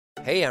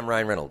Hey, I'm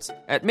Ryan Reynolds.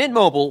 At Mint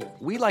Mobile,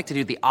 we like to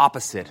do the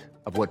opposite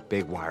of what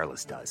Big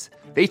Wireless does.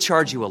 They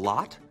charge you a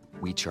lot,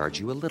 we charge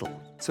you a little.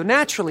 So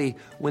naturally,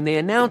 when they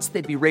announced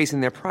they'd be raising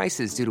their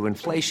prices due to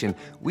inflation,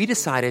 we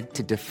decided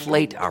to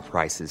deflate our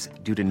prices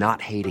due to not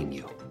hating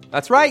you.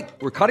 That's right.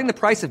 We're cutting the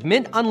price of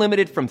Mint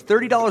Unlimited from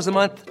 $30 a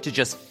month to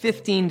just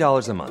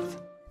 $15 a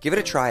month. Give it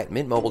a try at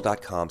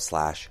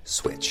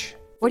mintmobile.com/switch.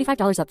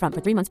 $45 up front for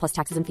 3 months plus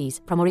taxes and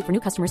fees. Promo rate for new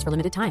customers for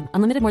limited time.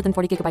 Unlimited more than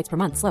 40 gigabytes per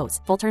month. Slows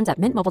full terms at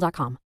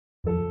mintmobile.com.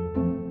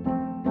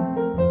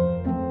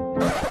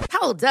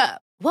 Hold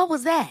up. What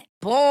was that?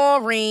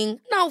 Boring.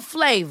 No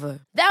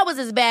flavor. That was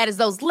as bad as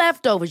those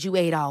leftovers you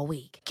ate all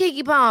week.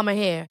 Keke Palmer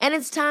here, and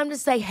it's time to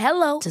say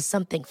hello to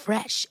something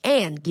fresh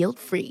and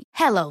guilt-free.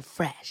 Hello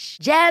Fresh.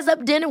 Jazz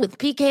up dinner with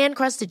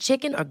pecan-crusted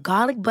chicken or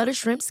garlic butter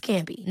shrimp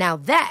scampi. Now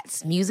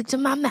that's music to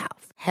my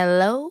mouth.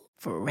 Hello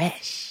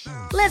Fresh.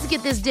 Let's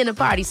get this dinner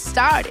party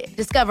started.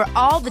 Discover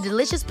all the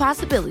delicious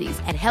possibilities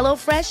at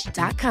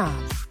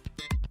hellofresh.com.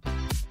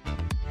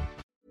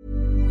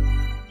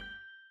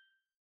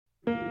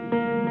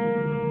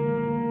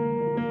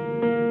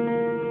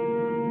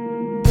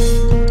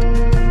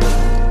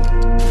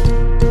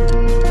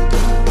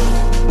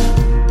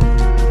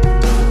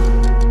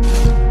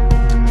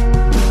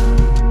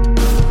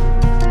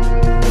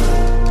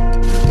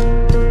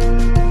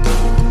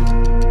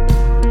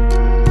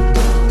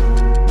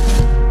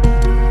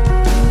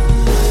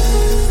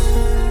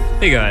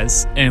 Hey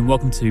guys, and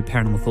welcome to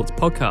Paranormal Thoughts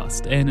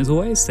Podcast. And as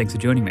always, thanks for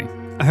joining me.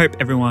 I hope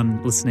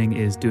everyone listening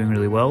is doing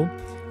really well.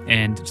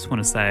 And just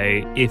want to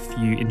say, if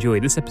you enjoy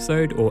this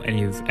episode or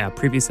any of our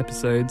previous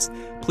episodes,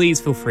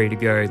 please feel free to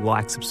go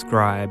like,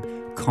 subscribe,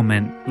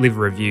 comment, leave a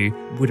review.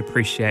 Would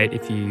appreciate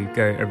if you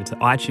go over to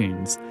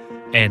iTunes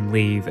and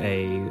leave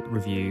a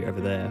review over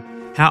there.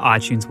 How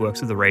iTunes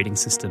works with the rating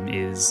system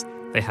is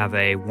they have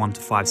a 1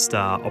 to 5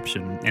 star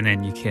option, and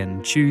then you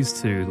can choose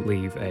to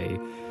leave a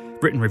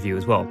written review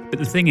as well. But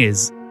the thing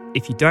is,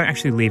 if you don't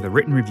actually leave a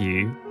written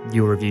review,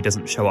 your review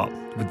doesn't show up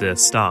with the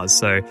stars.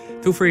 So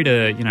feel free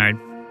to,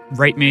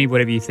 rate me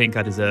whatever you think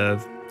I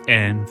deserve,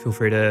 and feel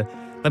free to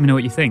let me know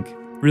what you think.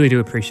 Really do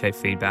appreciate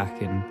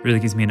feedback, and really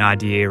gives me an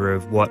idea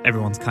of what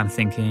everyone's kind of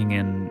thinking.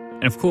 And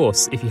of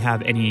course, if you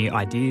have any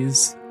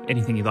ideas,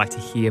 anything you'd like to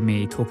hear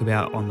me talk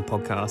about on the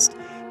podcast,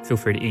 feel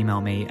free to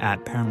email me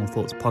at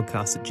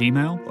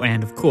paranormalthoughtspodcast@gmail.com.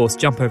 And of course,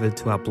 jump over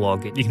to our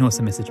blog. You can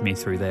also message me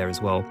through there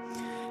as well.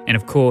 And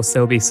of course,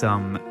 there'll be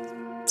some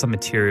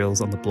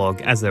materials on the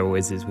blog, as there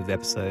always is with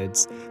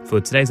episodes,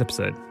 for today's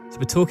episode. So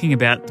we're talking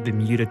about the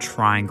Bermuda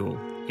Triangle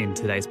in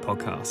today's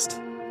podcast.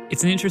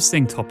 It's an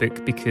interesting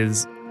topic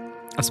because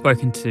I've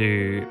spoken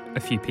to a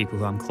few people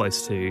who I'm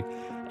close to,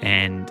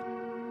 and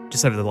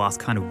just over the last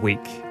kind of week,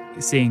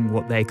 seeing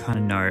what they kind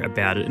of know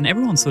about it. And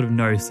everyone sort of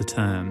knows the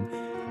term,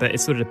 but it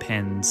sort of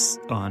depends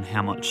on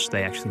how much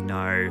they actually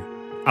know.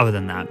 Other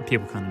than that,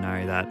 people kind of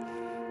know that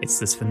it's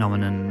this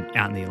phenomenon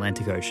out in the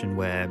Atlantic Ocean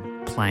where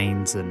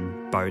planes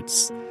and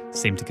boats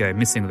seem to go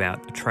missing without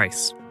a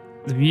trace.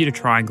 The Bermuda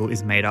Triangle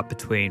is made up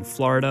between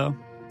Florida,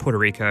 Puerto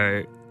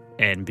Rico,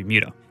 and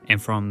Bermuda.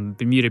 And from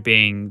Bermuda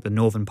being the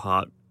northern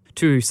part,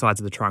 2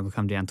 sides of the triangle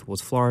come down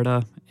towards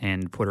Florida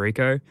and Puerto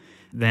Rico.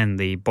 Then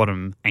the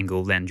bottom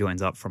angle then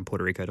joins up from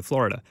Puerto Rico to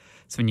Florida.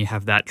 So when you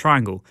have that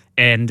triangle,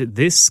 and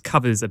this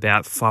covers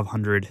about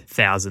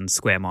 500,000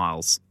 square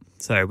miles.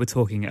 So we're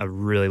talking a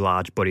really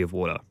large body of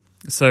water.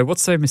 So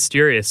what's so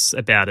mysterious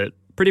about it?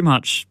 Pretty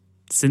much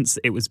since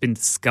it was been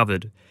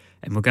discovered,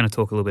 and we're going to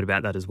talk a little bit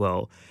about that as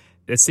well,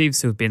 there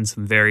seems to have been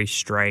some very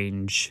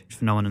strange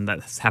phenomenon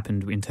that has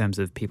happened in terms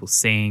of people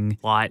seeing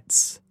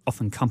lights.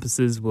 Often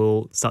compasses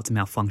will start to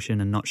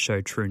malfunction and not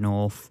show true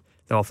north.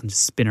 They'll often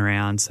just spin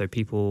around, so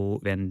people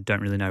then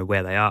don't really know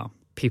where they are.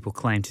 People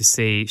claim to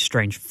see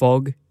strange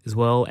fog as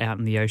well out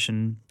in the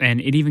ocean,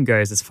 and it even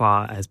goes as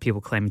far as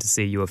people claiming to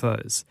see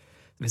UFOs.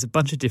 There's a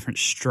bunch of different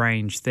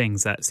strange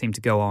things that seem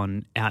to go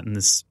on out in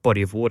this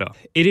body of water.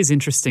 It is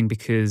interesting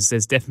because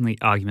there's definitely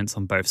arguments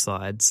on both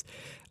sides.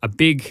 A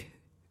big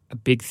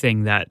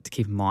thing that to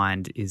keep in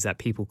mind is that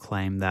people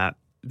claim that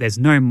there's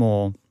no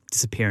more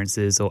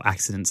disappearances or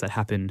accidents that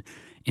happen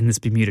in this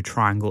Bermuda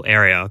Triangle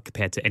area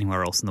compared to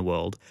anywhere else in the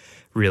world.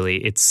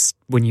 Really, it's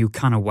when you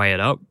kind of weigh it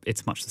up,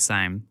 it's much the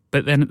same.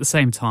 But then at the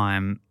same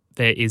time,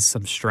 there is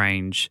some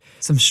strange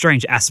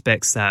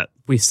aspects that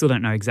we still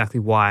don't know exactly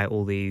why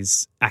all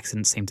these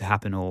accidents seem to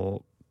happen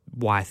or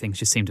why things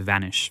just seem to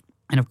vanish.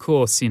 And of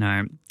course,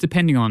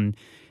 depending on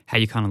how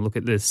you kind of look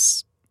at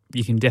this,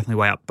 you can definitely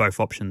weigh up both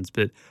options.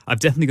 But I've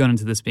definitely gone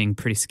into this being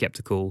pretty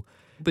skeptical.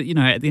 But,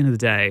 at the end of the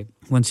day,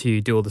 once you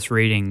do all this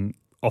reading,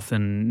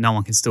 often no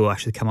one can still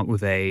actually come up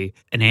with an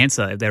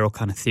answer. They're all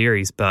kind of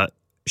theories, but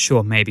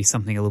sure, maybe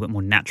something a little bit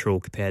more natural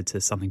compared to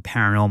something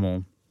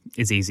paranormal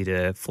is easy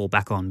to fall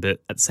back on. But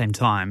at the same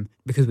time,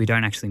 because we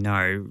don't actually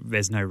know,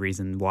 there's no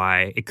reason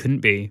why it couldn't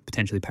be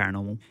potentially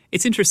paranormal.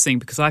 It's interesting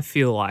because I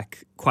feel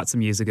like quite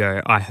some years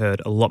ago, I heard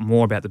a lot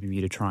more about the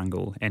Bermuda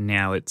Triangle, and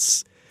now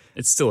it's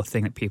still a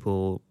thing that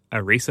people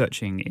are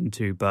researching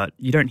into, but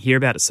you don't hear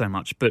about it so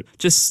much. But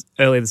just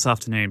earlier this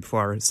afternoon,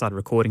 before I started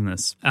recording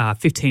this,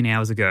 15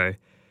 hours ago,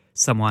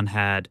 someone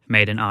had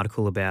made an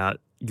article about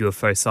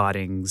UFO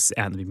sightings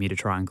out in the Bermuda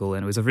Triangle,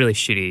 and it was a really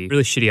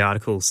shitty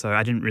article, so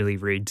I didn't really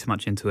read too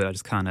much into it. I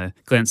just kind of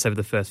glanced over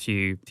the first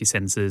few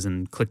sentences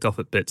and clicked off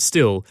it, but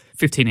still,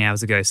 15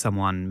 hours ago,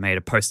 someone made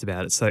a post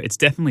about it, so it's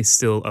definitely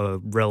still a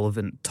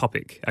relevant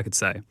topic, I could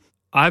say.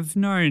 I've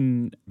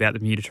known about the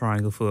Bermuda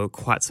Triangle for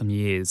quite some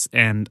years,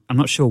 and I'm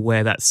not sure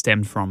where that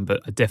stemmed from,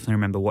 but I definitely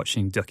remember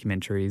watching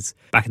documentaries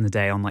back in the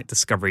day on like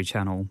Discovery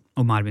Channel,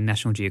 or might have been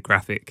National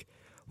Geographic,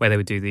 where they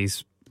would do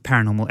these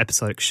paranormal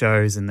episodic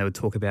shows and they would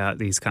talk about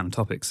these kind of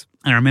topics.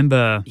 And I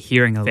remember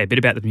hearing a fair bit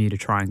about the Bermuda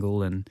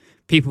Triangle, and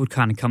people would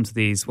kind of come to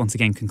these, once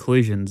again,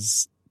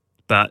 conclusions,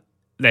 but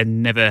they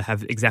never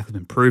have exactly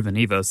been proven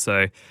either.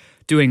 So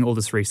doing all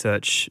this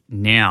research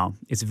now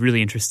is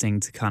really interesting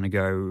to kind of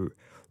go,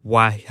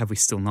 why have we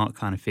still not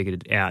kind of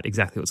figured out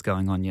exactly what's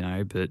going on, you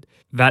know? But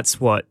that's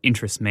what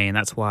interests me, and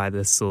that's why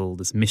there's still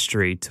this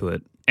mystery to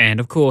it.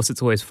 And of course,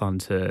 it's always fun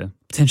to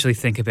potentially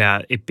think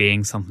about it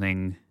being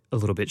something a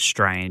little bit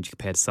strange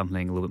compared to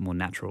something a little bit more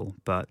natural.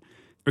 But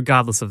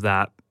regardless of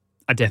that,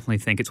 I definitely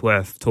think it's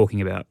worth talking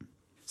about.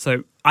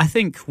 So I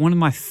think one of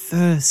my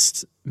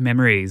first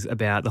memories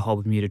about the whole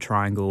Bermuda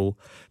Triangle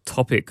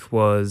topic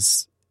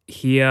was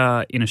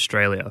here in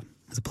Australia.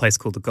 There's a place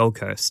called the Gold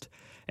Coast,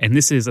 and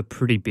this is a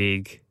pretty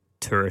big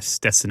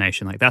tourist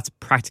destination. Like, that's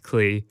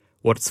practically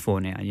what it's for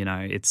now, you know.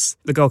 It's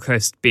the Gold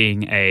Coast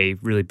being a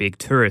really big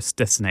tourist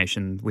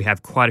destination. We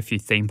have quite a few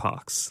theme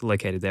parks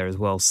located there as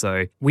well.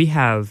 So we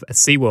have a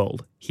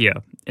SeaWorld here,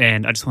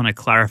 and I just want to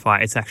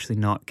clarify, it's actually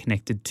not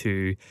connected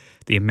to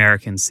the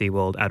American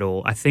SeaWorld at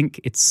all. I think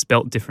it's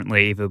spelt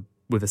differently, either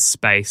with a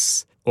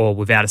space or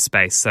without a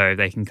space, so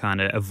they can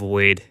kind of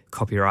avoid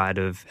copyright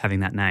of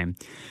having that name.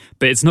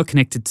 But it's not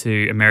connected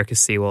to America's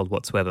SeaWorld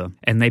whatsoever.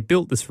 And they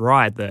built this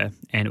ride there,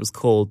 and it was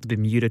called the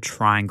Bermuda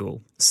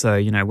Triangle. So,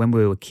 you know, when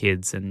we were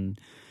kids and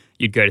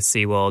you'd go to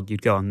SeaWorld,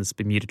 you'd go on this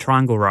Bermuda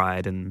Triangle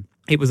ride, and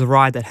it was a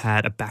ride that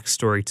had a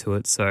backstory to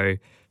it. So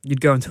you'd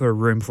go into a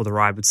room before the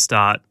ride would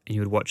start, and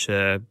you would watch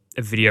a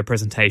video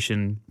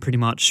presentation. Pretty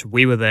much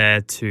we were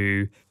there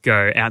to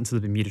go out into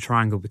the Bermuda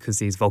Triangle because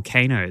these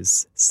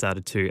volcanoes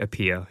started to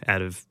appear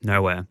out of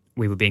nowhere.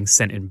 We were being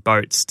sent in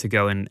boats to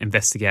go and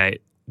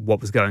investigate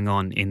what was going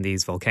on in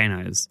these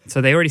volcanoes.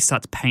 So they already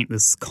start to paint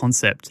this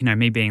concept, you know,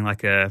 me being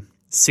like a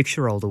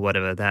 6-year-old or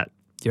whatever, that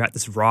you're at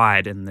this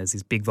ride and there's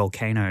these big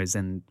volcanoes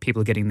and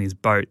people are getting these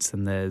boats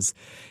and there's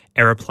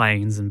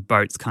aeroplanes and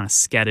boats kind of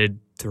scattered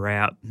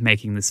throughout,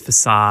 making this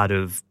facade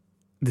of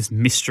this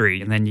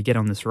mystery. And then you get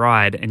on this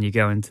ride and you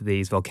go into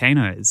these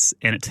volcanoes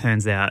and it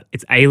turns out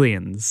it's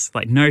aliens.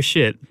 Like, no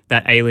shit,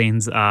 that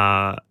aliens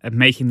are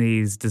making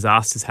these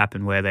disasters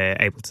happen where they're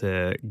able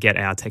to get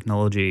our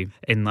technology.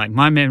 And like,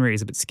 my memory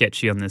is a bit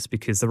sketchy on this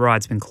because the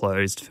ride's been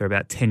closed for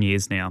about 10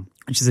 years now,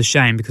 which is a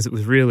shame because it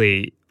was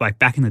really, like,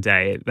 back in the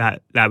day,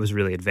 that was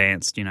really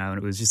advanced, you know, and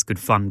it was just good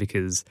fun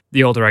because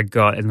the older I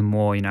got and the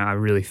more, you know, I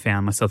really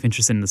found myself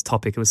interested in this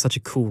topic. It was such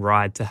a cool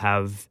ride to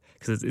have,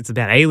 because it's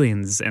about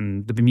aliens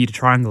and the Bermuda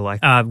Triangle.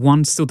 Like,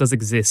 one still does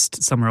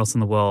exist somewhere else in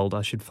the world.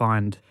 I should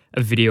find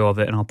a video of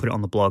it and I'll put it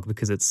on the blog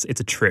because it's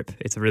a trip.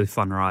 It's a really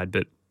fun ride.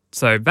 But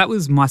so that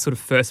was my sort of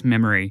first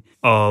memory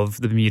of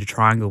the Bermuda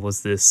Triangle,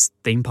 was this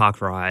theme park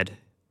ride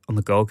on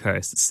the Gold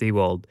Coast at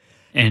SeaWorld.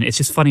 And it's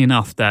just funny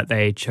enough that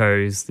they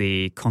chose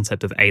the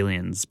concept of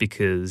aliens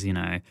because, you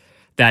know,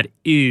 that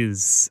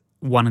is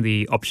one of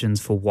the options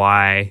for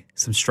why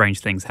some strange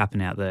things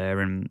happen out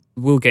there, and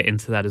we'll get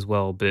into that as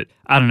well. But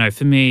I don't know,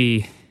 for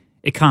me,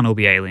 it can't all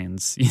be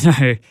aliens. You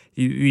know,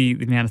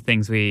 the amount of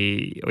things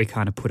we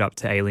kind of put up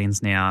to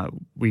aliens now,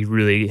 we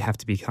really have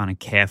to be kind of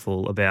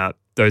careful about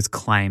those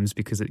claims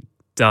because it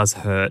does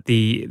hurt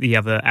the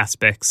other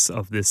aspects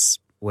of this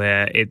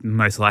where it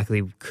most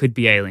likely could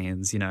be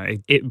aliens. You know,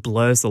 it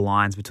blurs the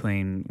lines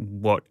between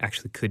what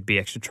actually could be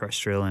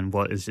extraterrestrial and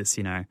what is just,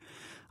 you know,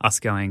 us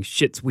going,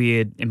 shit's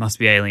weird, it must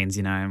be aliens,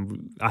 you know.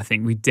 And I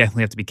think we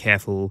definitely have to be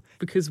careful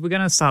because we're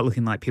going to start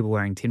looking like people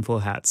wearing tinfoil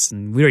hats,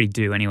 and we already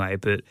do anyway,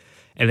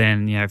 and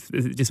then, you know,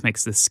 it just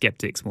makes the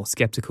skeptics more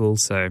skeptical.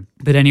 So,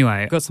 but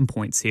anyway, I've got some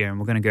points here and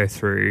we're going to go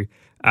through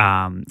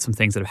some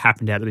things that have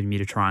happened out of the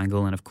Bermuda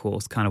Triangle and, of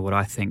course, kind of what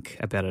I think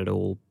about it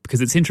all, because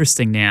it's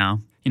interesting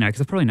now, you know,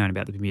 because I've probably known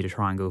about the Bermuda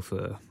Triangle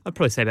for, I'd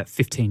probably say about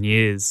 15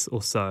 years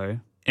or so.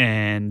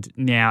 And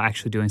now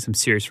actually doing some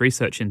serious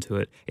research into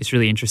it, it's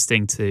really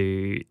interesting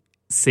to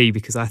see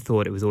because I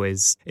thought it was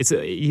always,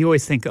 you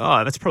always think,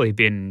 oh, that's probably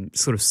been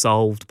sort of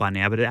solved by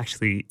now, but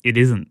it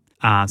isn't.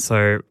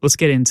 So let's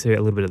get into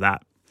a little bit of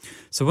that.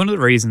 So one of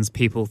the reasons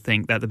people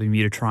think that the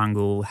Bermuda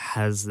Triangle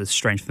has this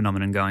strange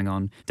phenomenon going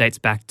on dates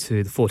back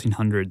to the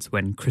 1400s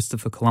when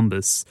Christopher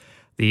Columbus,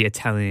 the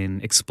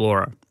Italian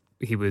explorer,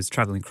 he was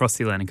traveling across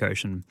the Atlantic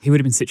Ocean. He would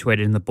have been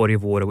situated in the body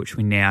of water which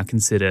we now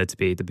consider to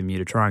be the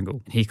Bermuda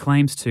Triangle. He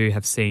claims to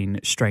have seen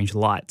strange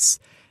lights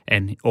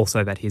and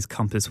also that his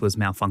compass was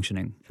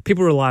malfunctioning.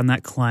 People rely on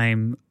that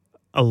claim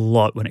a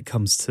lot when it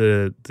comes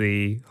to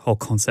the whole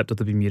concept of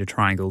the Bermuda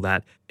Triangle,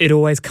 that it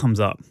always comes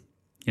up.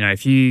 You know,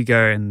 if you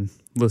go and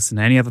listen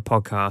to any other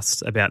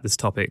podcast about this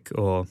topic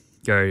or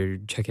go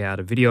check out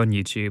a video on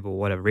YouTube or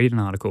whatever, read an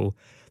article,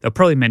 they'll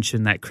probably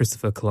mention that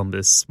Christopher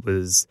Columbus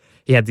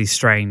he had these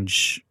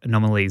strange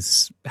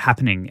anomalies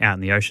happening out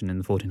in the ocean in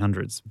the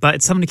 1400s. But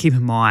it's something to keep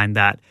in mind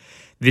that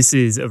this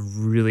is a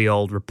really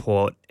old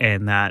report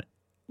and that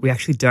we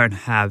actually don't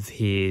have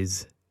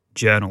his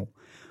journal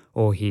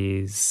or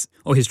his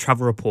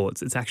travel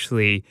reports. It's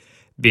actually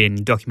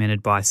been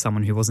documented by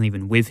someone who wasn't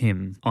even with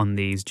him on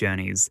these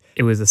journeys.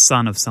 It was a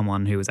son of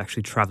someone who was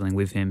actually traveling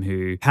with him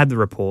who had the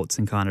reports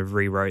and kind of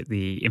rewrote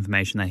the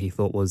information that he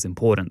thought was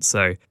important.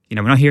 So, you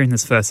know, we're not hearing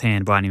this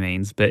firsthand by any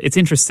means, but it's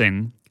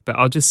interesting. But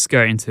I'll just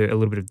go into a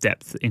little bit of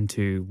depth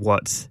into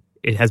what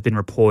it has been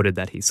reported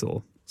that he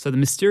saw. So the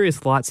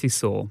mysterious lights he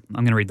saw,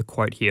 I'm going to read the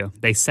quote here.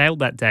 They sailed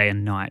that day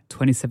and night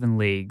 27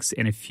 leagues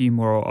and a few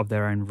more of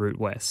their own route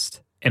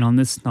west. And on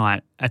this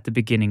night, at the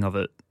beginning of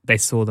it, they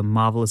saw the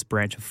marvellous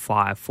branch of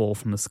fire fall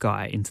from the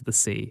sky into the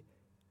sea,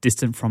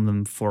 distant from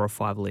them 4 or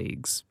 5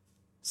 leagues.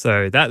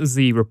 So that was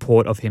the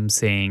report of him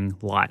seeing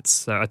lights,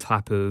 so a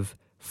type of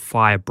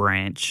fire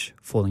branch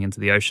falling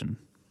into the ocean.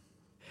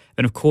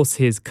 And of course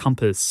his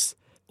compass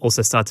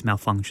also started to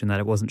malfunction, that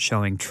it wasn't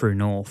showing true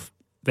north.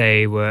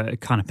 They were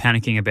kind of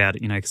panicking about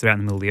it, you know, because they're out in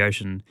the middle of the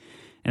ocean.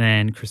 And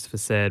then Christopher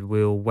said,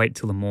 we'll wait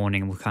till the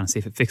morning and we'll kind of see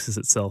if it fixes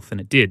itself. And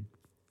it did.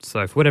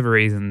 So for whatever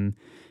reason,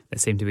 there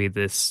seemed to be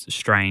this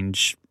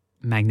strange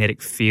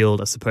magnetic field,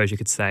 I suppose you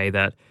could say,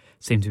 that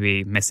seemed to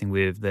be messing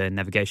with the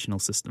navigational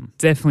system.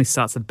 Definitely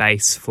starts a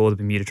base for the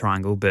Bermuda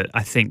Triangle, but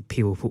I think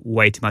people put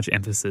way too much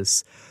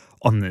emphasis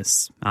on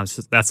this.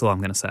 That's all I'm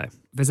going to say.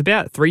 There's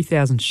about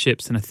 3,000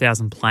 ships and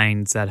 1,000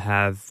 planes that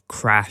have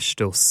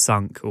crashed or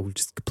sunk or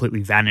just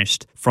completely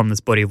vanished from this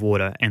body of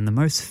water, and the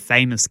most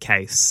famous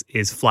case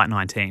is Flight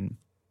 19.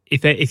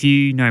 If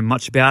you know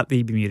much about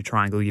the Bermuda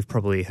Triangle, you've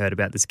probably heard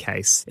about this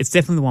case. It's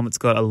definitely the one that's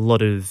got a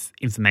lot of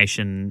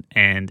information,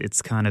 and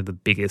it's kind of the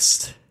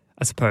biggest,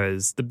 I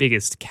suppose, the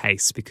biggest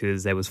case,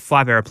 because there was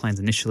 5 aeroplanes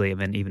initially, and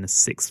then even a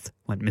 6th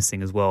went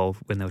missing as well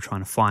when they were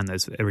trying to find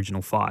those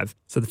original 5.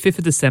 So the 5th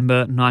of December,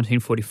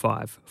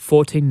 1945,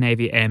 14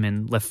 Navy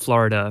airmen left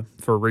Florida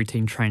for a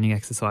routine training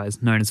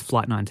exercise known as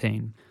Flight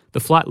 19. The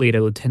flight leader,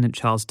 Lieutenant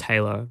Charles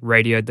Taylor,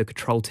 radioed the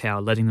control tower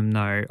letting them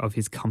know of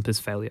his compass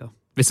failure.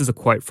 This is a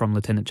quote from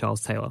Lieutenant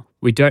Charles Taylor.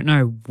 "We don't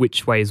know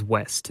which way is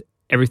west.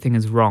 Everything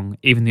is wrong.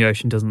 Even the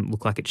ocean doesn't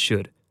look like it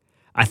should."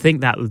 I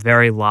think that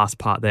very last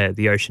part there,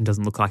 the ocean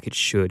doesn't look like it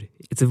should.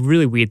 It's a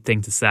really weird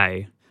thing to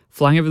say.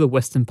 Flying over the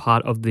western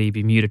part of the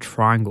Bermuda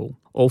Triangle,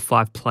 all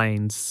 5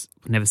 planes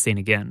were never seen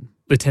again.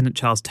 Lieutenant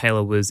Charles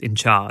Taylor was in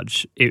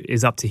charge. It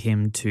is up to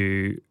him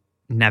to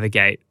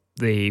navigate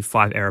the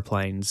 5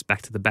 aeroplanes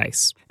back to the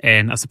base.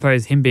 And I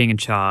suppose him being in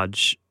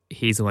charge,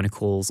 he's the one who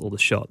calls all the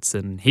shots,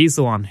 and he's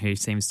the one who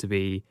seems to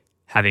be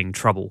having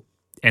trouble.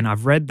 And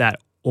I've read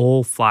that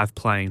all 5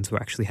 planes were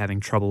actually having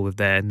trouble with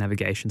their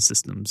navigation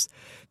systems.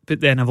 But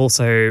then I've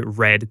also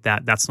read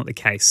that that's not the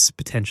case.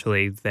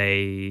 Potentially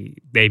they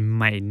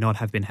may not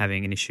have been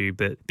having an issue,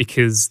 but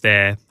because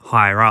they're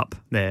higher up,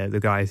 they're the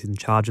guy who's in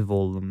charge of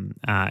all of them,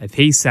 if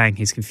he's saying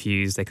he's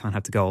confused, they kind of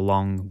have to go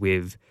along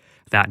with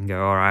that and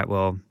go, all right,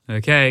 well,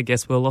 okay,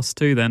 guess we're lost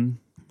too then.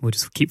 We'll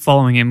just keep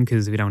following him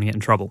because we don't want to get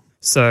in trouble.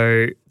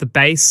 So the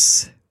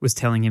base was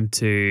telling him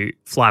to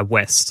fly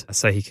west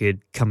so he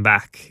could come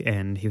back,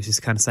 and he was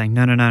just kind of saying,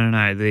 no,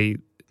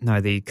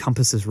 the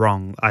compass is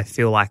wrong. I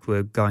feel like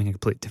we're going a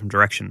completely different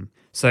direction.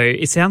 So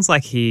it sounds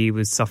like he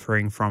was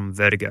suffering from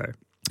vertigo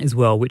as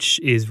well, which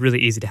is really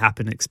easy to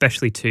happen,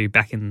 especially too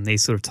back in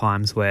these sort of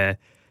times where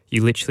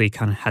you literally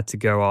kind of had to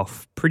go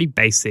off pretty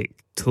basic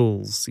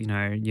tools. You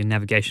know, your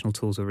navigational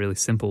tools are really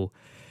simple.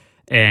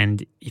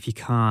 And if you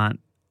can't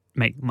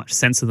make much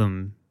sense of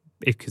them,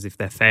 because if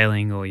they're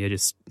failing or you're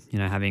just, you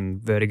know, having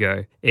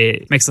vertigo,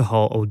 it makes the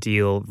whole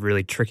ordeal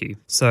really tricky.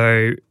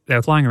 So they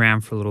were flying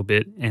around for a little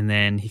bit, and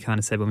then he kind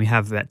of said, when we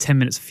have about 10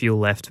 minutes of fuel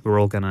left, we're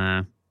all going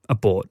to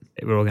abort.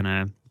 We're all going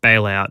to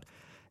bail out,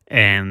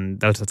 and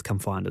they'll just have to come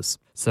find us.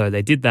 So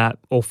they did that.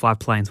 All 5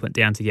 planes went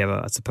down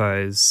together. I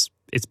suppose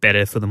it's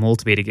better for them all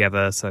to be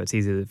together, so it's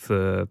easier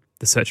for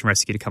the search and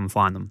rescue to come and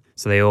find them.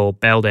 So they all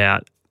bailed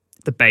out.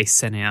 The base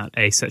sent out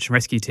a search and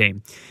rescue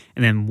team,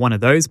 and then one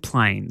of those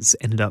planes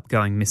ended up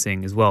going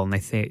missing as well, and they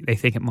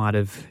think it might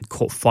have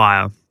caught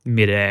fire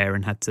mid-air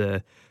and had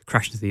to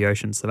crash into the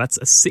ocean. So that's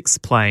a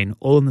 6th plane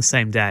all on the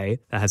same day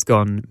that has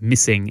gone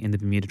missing in the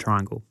Bermuda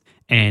Triangle,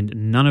 and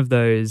none of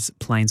those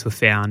planes were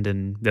found,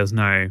 and there was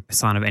no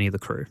sign of any of the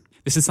crew.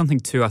 This is something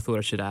too I thought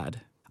I should add.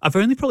 I've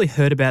only probably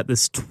heard about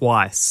this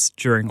twice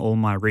during all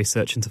my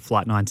research into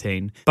Flight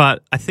 19,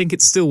 but I think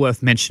it's still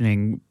worth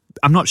mentioning.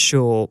 I'm not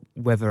sure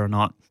whether or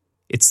not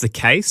it's the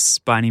case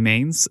by any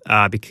means,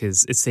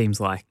 because it seems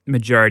like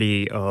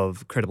majority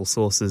of credible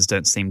sources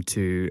don't seem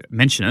to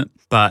mention it,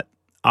 but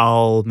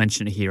I'll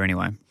mention it here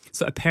anyway.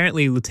 So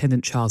apparently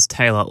Lieutenant Charles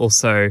Taylor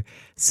also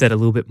said a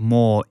little bit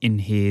more in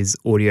his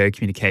audio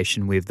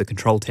communication with the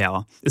control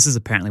tower. This is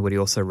apparently what he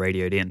also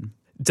radioed in.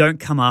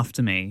 Don't come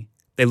after me.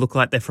 They look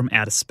like they're from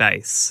outer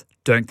space.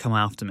 Don't come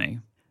after me.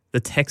 The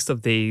text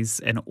of these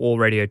and all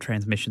radio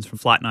transmissions from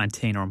Flight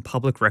 19 are on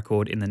public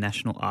record in the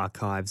National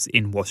Archives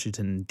in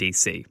Washington,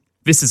 D.C.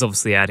 This is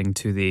obviously adding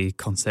to the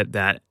concept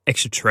that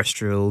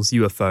extraterrestrials,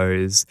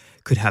 UFOs,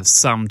 could have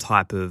some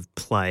type of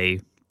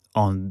play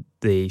on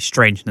the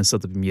strangeness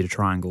of the Bermuda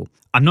Triangle.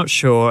 I'm not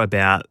sure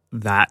about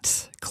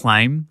that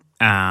claim,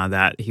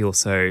 that he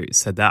also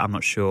said that. I'm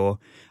not sure.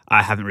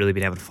 I haven't really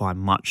been able to find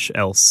much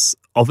else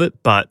of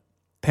it, but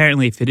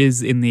apparently if it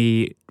is in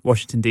the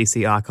Washington,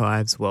 D.C.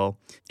 archives, well,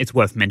 it's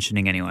worth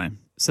mentioning anyway.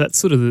 So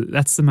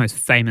that's the most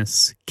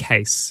famous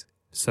case.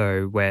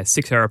 So where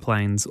 6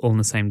 aeroplanes all on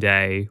the same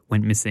day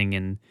went missing,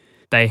 and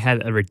they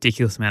had a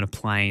ridiculous amount of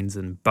planes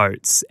and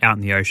boats out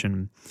in the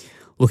ocean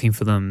looking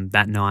for them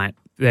that night.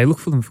 They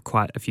looked for them for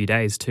quite a few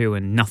days too,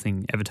 and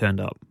nothing ever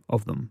turned up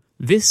of them.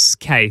 This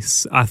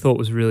case I thought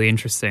was really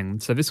interesting.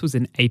 So this was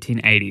in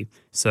 1880.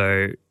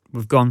 So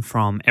we've gone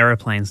from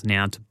aeroplanes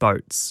now to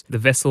boats. The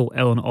vessel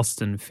Ellen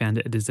Austin found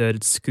a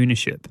deserted schooner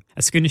ship.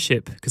 A schooner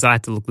ship, because I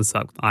had to look this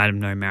up.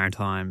 I'm no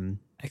maritime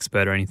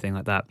expert or anything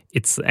like that.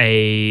 It's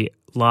a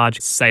large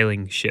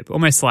sailing ship,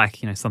 almost like,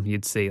 something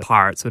you'd see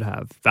pirates would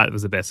have. That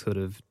was the best sort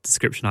of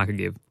description I could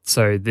give.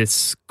 So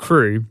this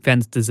crew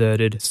found this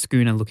deserted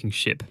schooner-looking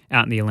ship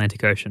out in the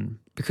Atlantic Ocean.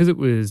 Because it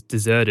was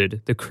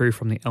deserted, the crew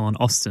from the Ellen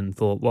Austin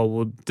thought, well,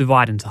 we'll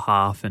divide into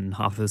half and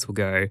half of this will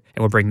go and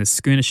we'll bring this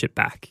schooner ship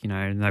back.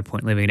 No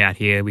point leaving it out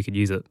here. We could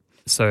use it.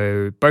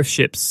 So both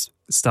ships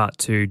start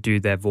to do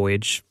their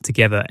voyage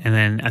together, and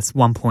then at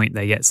one point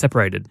they get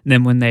separated. And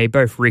then when they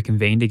both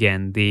reconvened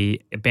again,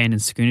 the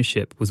abandoned schooner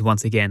ship was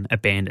once again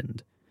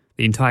abandoned.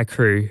 The entire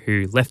crew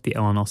who left the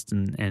Ellen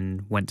Austin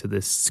and went to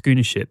this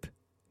schooner ship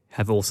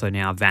have also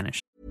now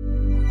vanished.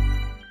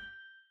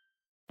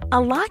 A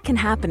lot can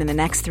happen in the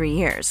next 3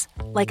 years.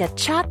 Like a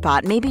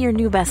chatbot may be your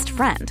new best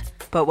friend.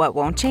 But what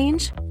won't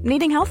change?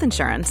 Needing health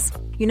insurance.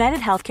 United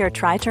Healthcare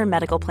Tri-Term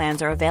Medical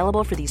Plans are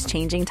available for these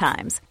changing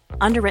times.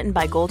 Underwritten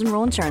by Golden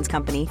Rule Insurance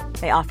Company,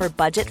 they offer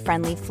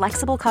budget-friendly,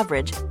 flexible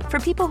coverage for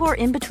people who are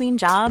in between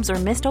jobs or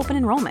missed open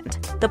enrollment.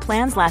 The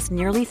plans last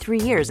nearly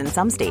 3 years in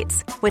some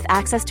states, with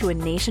access to a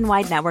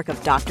nationwide network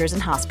of doctors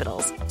and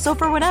hospitals. So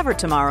for whatever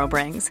tomorrow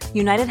brings,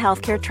 United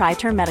Healthcare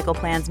Tri-Term Medical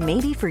Plans may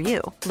be for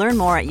you. Learn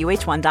more at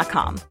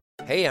uh1.com.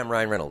 Hey, I'm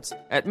Ryan Reynolds.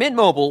 At Mint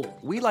Mobile,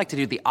 we like to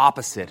do the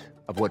opposite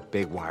of what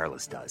Big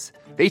Wireless does.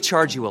 They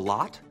charge you a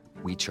lot.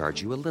 We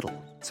charge you a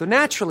little. So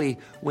naturally,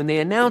 when they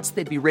announced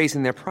they'd be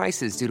raising their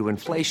prices due to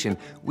inflation,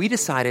 we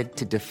decided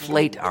to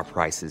deflate our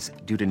prices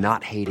due to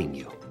not hating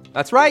you.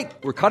 That's right.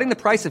 We're cutting the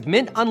price of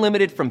Mint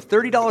Unlimited from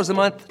 $30 a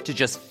month to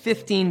just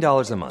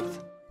 $15 a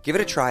month. Give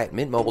it a try at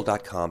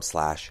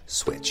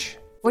mintmobile.com/switch.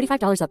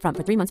 $45 up front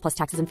for 3 months plus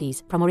taxes and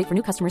fees. Promo rate for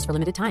new customers for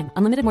limited time.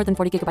 Unlimited more than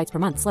 40 gigabytes per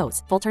month.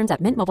 Slows full terms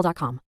at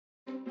mintmobile.com.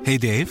 Hey,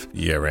 Dave.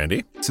 Yeah,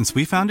 Randy. Since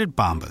we founded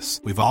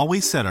Bombas, we've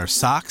always said our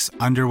socks,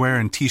 underwear,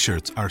 and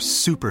T-shirts are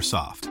super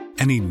soft.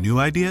 Any new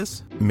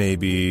ideas?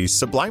 Maybe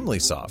sublimely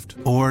soft.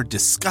 Or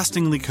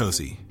disgustingly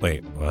cozy.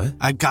 Wait, what?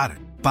 I got it.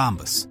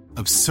 Bombas.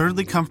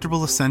 Absurdly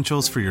comfortable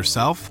essentials for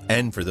yourself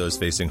and for those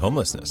facing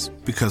homelessness.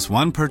 Because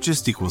one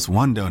purchased equals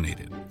one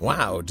donated.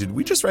 Wow, did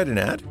we just write an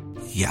ad?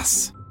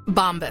 Yes.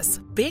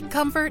 Bombas. Big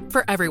comfort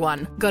for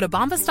everyone. Go to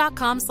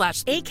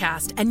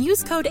bombas.com/ACAST and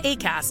use code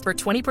ACAST for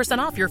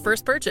 20% off your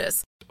first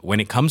purchase. When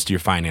it comes to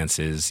your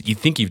finances, you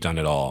think you've done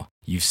it all.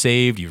 You've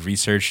saved, you've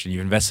researched, and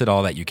you've invested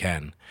all that you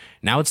can.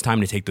 Now it's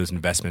time to take those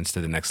investments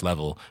to the next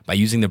level by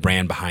using the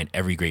brand behind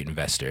every great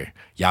investor,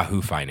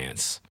 Yahoo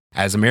Finance.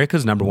 As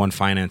America's #1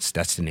 finance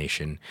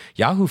destination,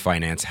 Yahoo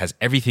Finance has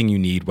everything you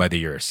need, whether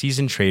you're a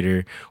seasoned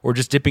trader or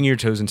just dipping your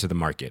toes into the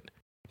market.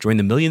 Join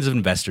the millions of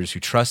investors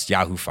who trust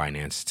Yahoo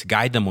Finance to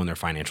guide them on their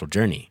financial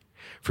journey.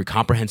 For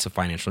comprehensive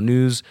financial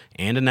news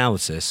and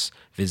analysis,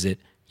 visit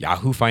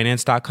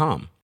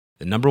yahoofinance.com.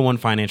 The #1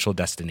 financial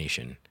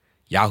destination,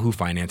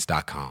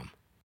 yahoofinance.com.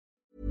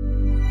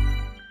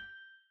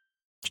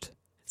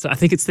 So I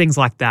think it's things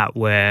like that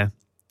where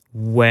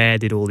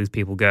did all these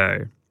people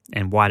go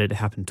and why did it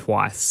happen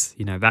twice?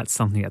 That's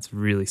something that's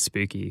really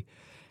spooky.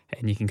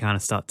 And you can kind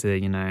of start to,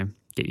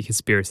 get your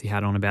conspiracy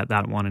hat on about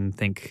that one and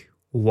think,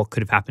 what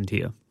could have happened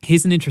here?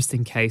 Here's an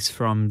interesting case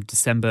from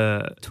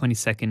December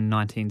 22nd,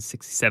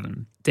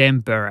 1967.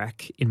 Dan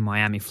Burak in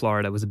Miami,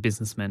 Florida, was a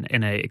businessman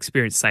and an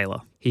experienced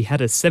sailor. He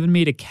had a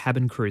 7-meter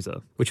cabin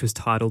cruiser, which was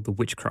titled the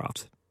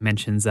Witchcraft.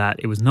 Mentions that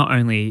it was not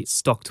only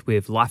stocked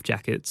with life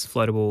jackets,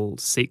 floatable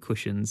seat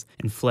cushions,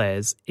 and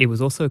flares, it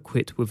was also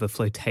equipped with a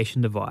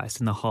flotation device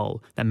in the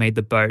hull that made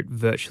the boat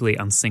virtually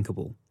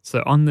unsinkable.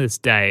 So on this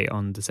day,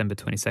 on December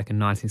 22nd,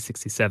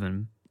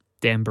 1967,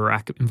 Dan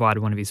Burak invited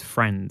one of his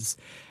friends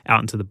out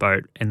into the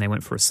boat and they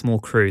went for a small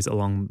cruise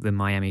along the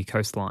Miami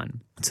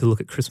coastline to look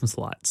at Christmas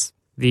lights.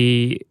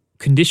 The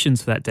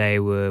conditions for that day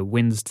were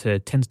winds to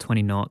 10 to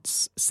 20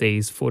 knots,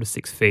 seas 4 to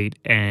 6 feet,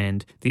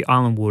 and the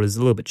island waters a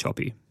little bit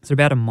choppy. So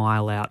about a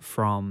mile out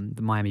from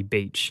the Miami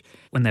beach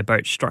when their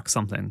boat struck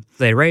something.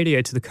 They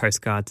radioed to the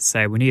Coast Guard to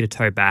say, we need a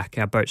tow back,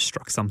 our boat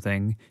struck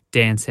something.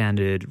 Dan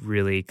sounded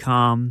really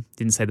calm,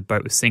 didn't say the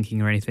boat was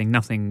sinking or anything.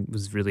 Nothing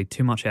was really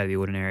too much out of the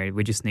ordinary.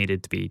 We just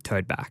needed to be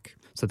towed back.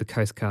 So the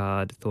Coast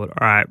Guard thought,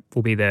 all right,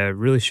 we'll be there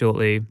really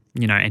shortly,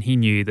 and he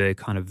knew the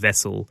kind of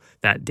vessel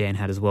that Dan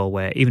had as well,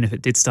 where even if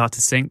it did start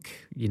to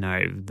sink,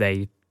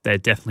 they're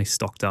definitely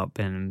stocked up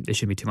and it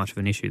shouldn't be too much of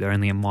an issue. They're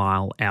only a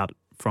mile out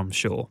from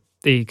shore.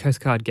 The Coast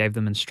Guard gave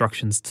them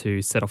instructions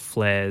to set off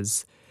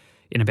flares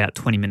in about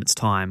 20 minutes'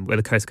 time, where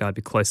the Coast Guard would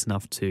be close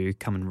enough to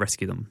come and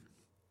rescue them.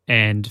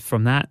 And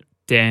from that,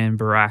 Dan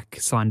Barak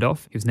signed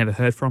off. He was never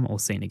heard from or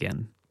seen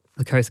again.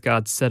 The Coast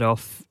Guard set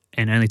off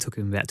and only took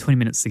them about 20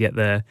 minutes to get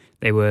there.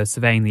 They were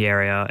surveying the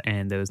area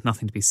and there was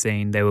nothing to be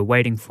seen. They were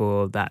waiting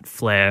for that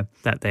flare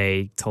that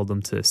they told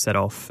them to set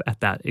off at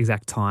that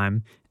exact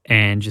time,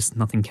 and just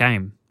nothing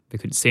came. They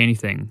couldn't see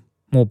anything.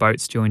 More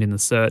boats joined in the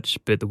search,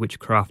 but the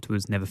Witchcraft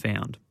was never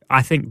found.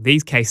 I think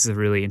these cases are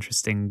really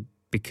interesting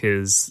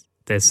because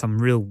there's some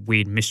real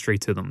weird mystery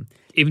to them.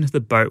 Even if the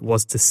boat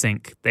was to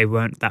sink, they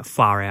weren't that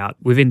far out.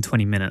 Within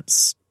 20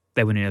 minutes,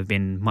 there wouldn't have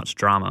been much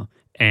drama.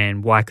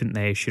 And why couldn't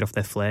they shoot off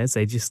their flares?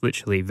 They just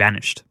literally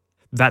vanished.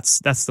 That's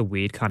the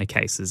weird kind of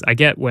cases. I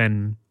get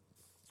when,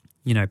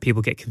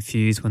 people get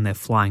confused when they're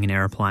flying an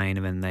airplane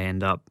and then they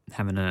end up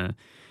having a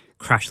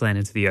crash land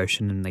into the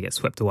ocean and they get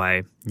swept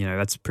away.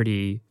 That's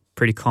pretty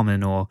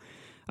common. Or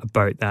a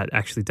boat that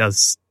actually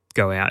does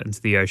go out into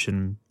the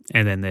ocean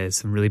and then there's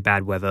some really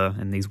bad weather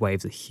and these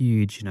waves are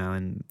huge,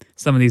 and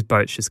some of these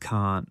boats just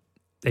can't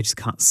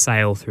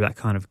sail through that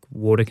kind of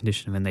water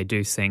condition and they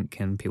do sink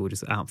and people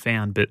just aren't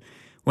found. But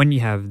when you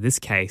have this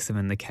case,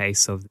 the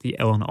case of the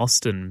Ellen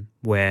Austin,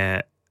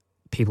 where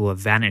people have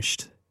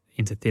vanished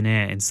into thin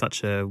air in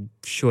such a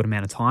short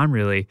amount of time,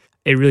 really,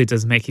 it really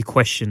does make you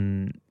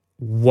question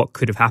what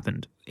could have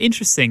happened.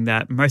 Interesting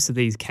that most of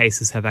these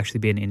cases have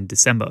actually been in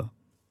December.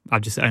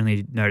 I've just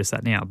only noticed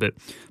that now. But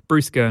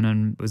Bruce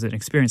Gernon was an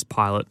experienced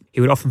pilot. He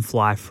would often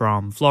fly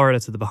from Florida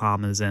to the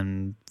Bahamas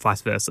and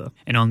vice versa.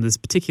 And on this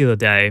particular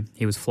day,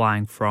 he was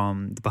flying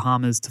from the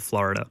Bahamas to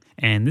Florida.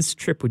 And this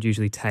trip would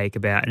usually take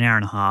about an hour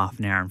and a half,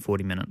 an hour and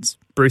 40 minutes.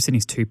 Bruce and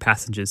his two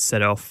passengers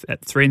set off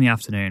at 3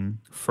 p.m.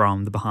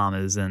 from the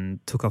Bahamas and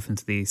took off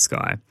into the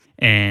sky.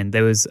 And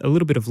there was a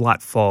little bit of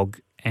light fog,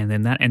 and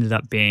then that ended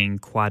up being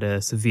quite a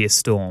severe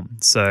storm.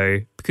 So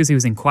because he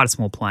was in quite a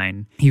small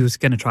plane, he was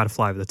going to try to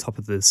fly over the top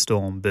of the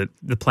storm, but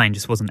the plane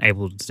just wasn't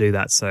able to do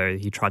that, so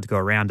he tried to go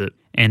around it.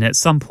 And at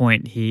some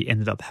point, he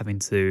ended up having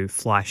to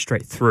fly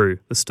straight through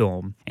the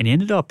storm. And he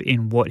ended up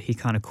in what he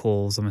kind of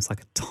calls almost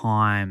like a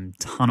time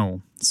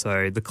tunnel.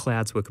 So the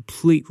clouds were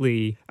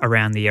completely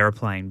around the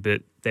airplane,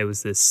 but there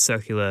was this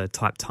circular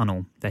type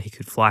tunnel that he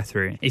could fly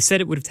through. He said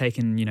it would have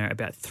taken,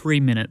 about 3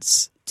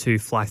 minutes to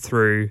fly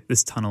through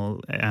this tunnel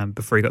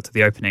before he got to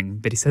the opening,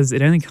 but he says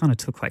it only kind of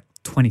took like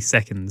 20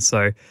 seconds.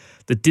 So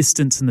the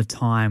distance and the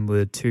time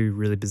were two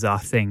really bizarre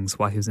things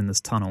while he was in this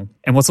tunnel.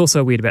 And what's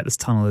also weird about this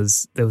tunnel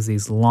is there was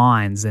these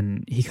lines,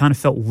 and he kind of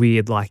felt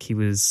weird, like he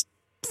was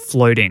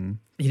floating.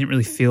 He didn't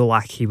really feel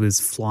like he was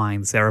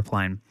flying this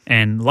aeroplane.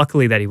 And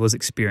luckily that he was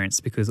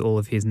experienced, because all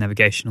of his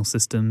navigational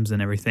systems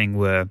and everything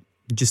were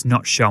just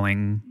not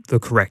showing the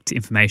correct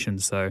information.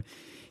 So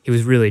he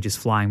was really just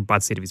flying by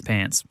the seat of his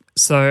pants.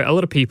 So a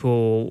lot of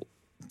people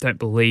don't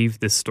believe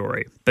this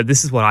story, but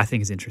this is what I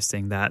think is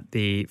interesting, that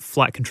the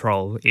flight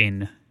control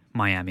in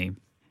Miami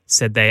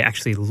said they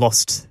actually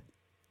lost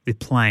the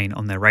plane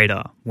on their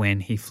radar when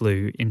he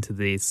flew into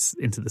this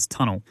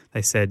tunnel.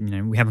 They said,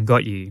 we haven't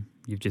got you.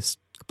 You've just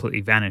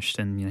completely vanished.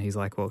 And, he's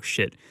like, well,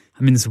 shit,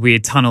 I'm in this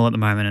weird tunnel at the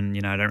moment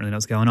and, I don't really know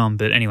what's going on.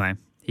 But anyway,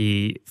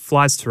 he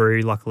flies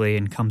through, luckily,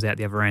 and comes out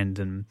the other end.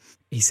 And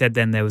he said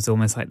then there was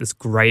almost like this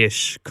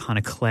grayish kind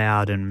of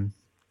cloud, and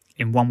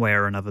in one way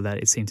or another that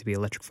it seemed to be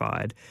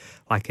electrified,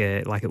 like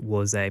it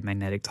was a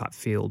magnetic type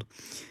field.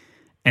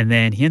 And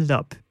then he ended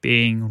up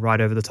being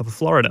right over the top of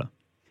Florida.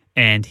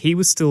 And he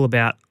was still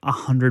about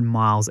 100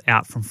 miles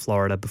out from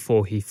Florida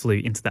before he flew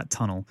into that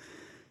tunnel.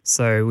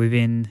 So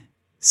within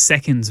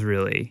seconds,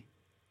 really,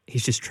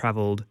 he's just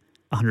traveled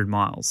 100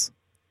 miles,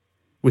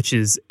 which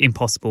is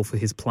impossible for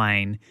his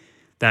plane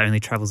that only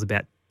travels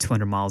about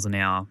 200 miles an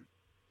hour.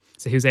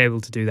 So he was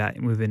able to do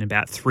that within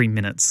about 3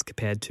 minutes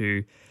compared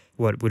to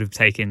what would have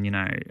taken,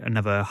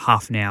 another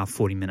half an hour,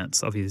 40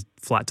 minutes of his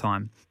flight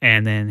time.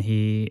 And then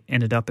he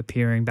ended up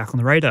appearing back on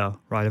the radar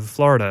right over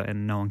Florida,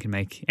 and no one can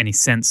make any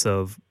sense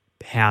of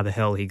how the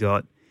hell he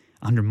got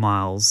 100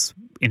 miles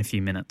in a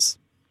few minutes.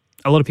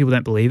 A lot of people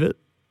don't believe it.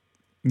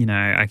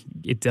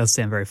 It does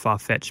sound very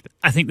far-fetched. But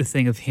I think the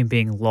thing of him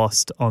being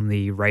lost on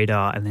the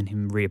radar and then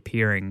him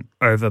reappearing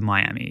over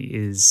Miami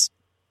is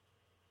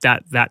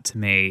that to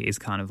me is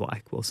kind of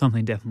like, well,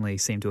 something definitely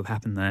seemed to have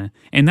happened there.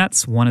 And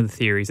that's one of the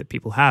theories that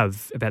people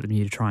have about the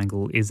Bermuda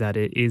Triangle, is that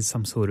it is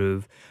some sort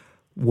of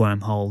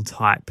wormhole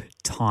type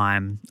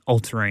time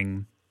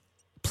altering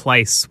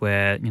place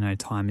where,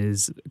 time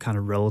is kind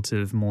of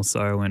relative more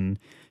so, and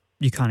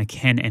you kind of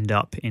can end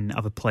up in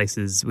other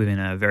places within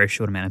a very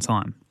short amount of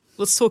time.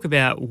 let's talk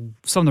about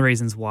some of the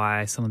reasons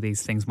why some of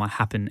these things might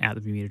happen out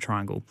of the Bermuda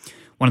Triangle.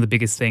 One of the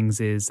biggest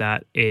things is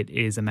that it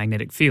is a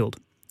magnetic field.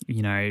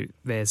 You know,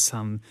 there's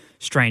some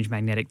strange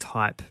magnetic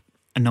type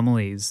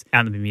anomalies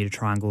out in the Bermuda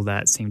Triangle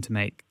that seem to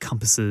make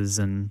compasses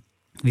and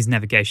these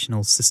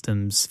navigational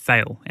systems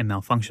fail and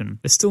malfunction.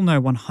 There's still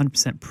no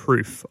 100%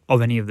 proof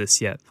of any of this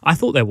yet. I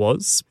thought there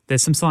was.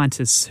 There's some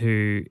scientists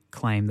who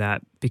claim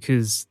that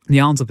because the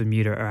islands of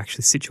Bermuda are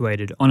actually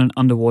situated on an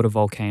underwater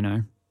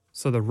volcano,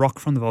 so the rock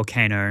from the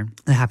volcano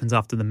that happens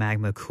after the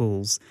magma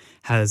cools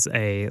has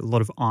a lot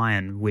of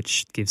iron,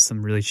 which gives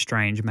some really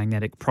strange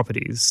magnetic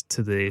properties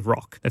to the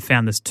rock. They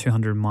found this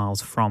 200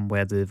 miles from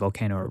where the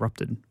volcano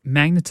erupted.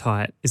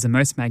 Magnetite is the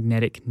most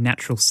magnetic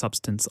natural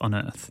substance on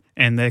Earth,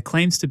 and there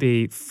claims to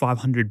be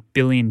 500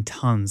 billion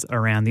tons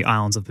around the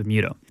islands of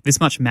Bermuda. This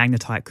much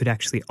magnetite could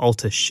actually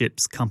alter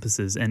ships'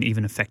 compasses and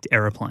even affect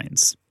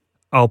aeroplanes.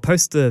 I'll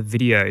post a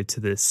video to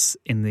this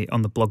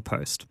on the blog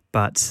post,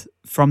 but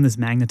from this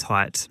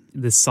magnetite,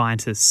 the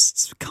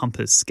scientist's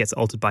compass gets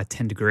altered by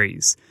 10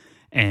 degrees.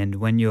 And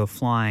when you're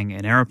flying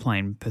an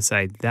aeroplane, per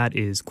se, that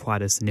is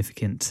quite a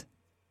significant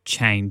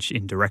change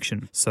in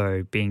direction.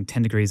 So being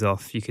 10 degrees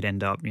off, you could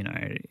end up,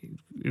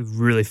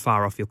 really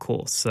far off your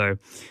course. So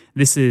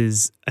this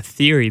is a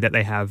theory that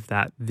they have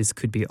that this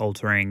could be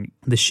altering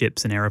the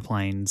ships and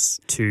airplanes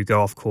to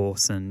go off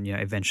course and,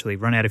 eventually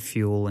run out of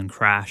fuel and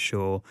crash,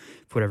 or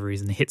for whatever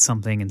reason hit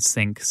something and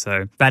sink.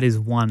 So that is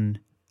one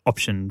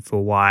option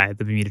for why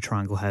the Bermuda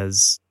Triangle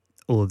has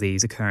all of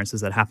these occurrences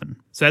that happen.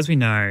 So as we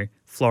know,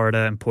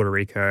 Florida and Puerto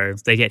Rico,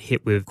 they get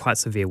hit with quite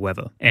severe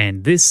weather.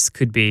 And this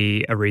could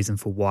be a reason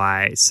for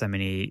why so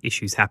many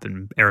issues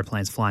happen.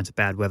 Aeroplanes fly into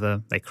bad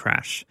weather, they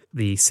crash.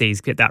 The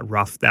seas get that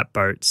rough that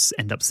boats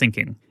end up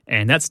sinking.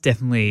 And that's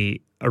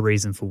definitely a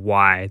reason for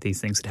why these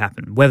things could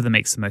happen. Weather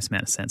makes the most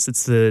amount of sense.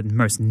 It's the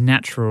most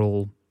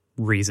natural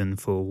reason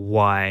for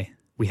why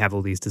we have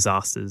all these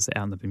disasters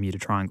out in the Bermuda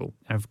Triangle.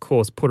 And of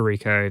course, Puerto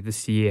Rico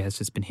this year has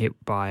just been hit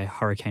by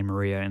Hurricane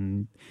Maria,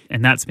 and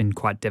that's been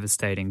quite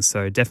devastating.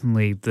 So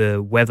definitely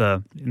the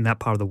weather in that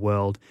part of the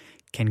world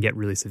can get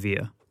really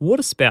severe.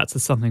 Water spouts are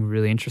something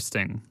really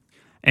interesting.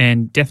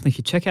 And definitely if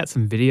you check out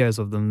some videos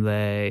of them,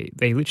 they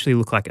literally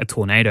look like a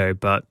tornado,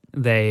 but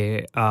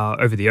they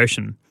are over the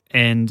ocean.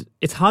 And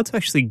it's hard to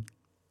actually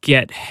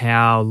get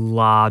how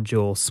large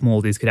or small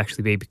these could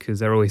actually be because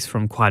they're always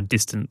from quite a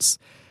distance.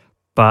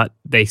 But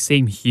they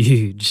seem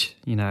huge,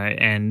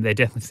 and they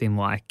definitely seem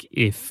like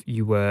if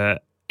you were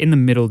in the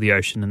middle of the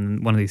ocean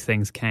and one of these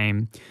things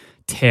came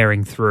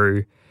tearing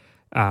through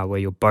where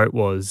your boat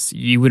was,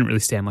 you wouldn't really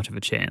stand much of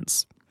a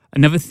chance.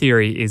 Another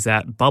theory is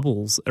that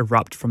bubbles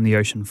erupt from the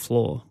ocean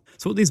floor.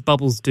 So what these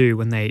bubbles do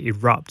when they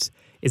erupt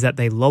is that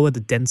they lower the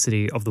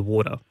density of the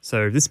water.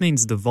 So this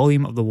means the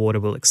volume of the water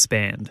will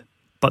expand,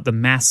 but the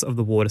mass of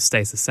the water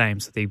stays the same.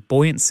 So the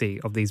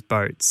buoyancy of these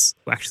boats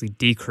will actually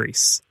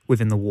decrease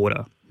within the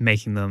water,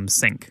 making them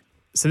sink.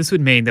 So this would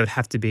mean there would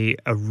have to be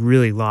a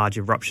really large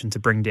eruption to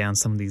bring down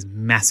some of these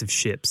massive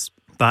ships.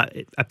 But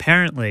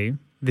apparently,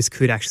 this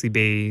could actually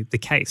be the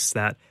case,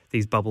 that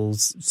these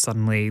bubbles,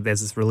 suddenly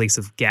there's this release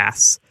of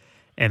gas,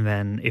 and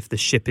then if the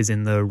ship is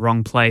in the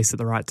wrong place at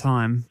the right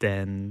time,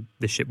 then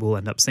the ship will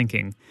end up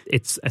sinking.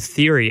 It's a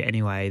theory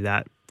anyway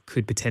that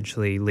could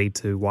potentially lead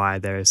to why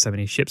there are so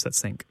many ships that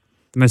sink.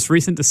 The most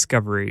recent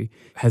discovery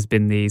has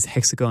been these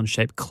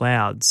hexagon-shaped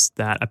clouds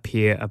that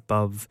appear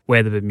above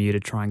where the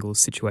Bermuda Triangle is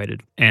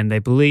situated. And they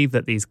believe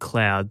that these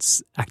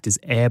clouds act as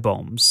air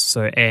bombs.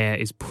 So air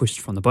is pushed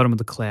from the bottom of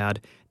the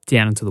cloud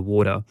down into the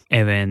water.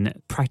 And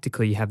then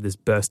practically you have this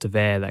burst of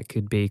air that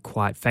could be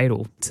quite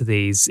fatal to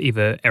these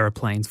either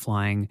aeroplanes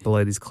flying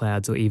below these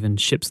clouds or even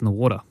ships in the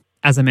water.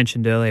 As I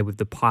mentioned earlier with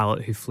the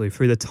pilot who flew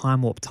through the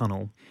time warp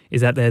tunnel,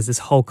 is that there's this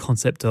whole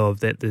concept of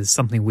that there's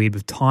something weird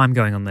with time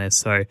going on there.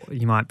 So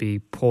you might be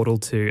portal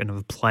to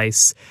another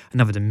place,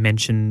 another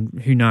dimension,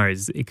 who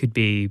knows? It could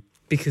be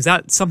because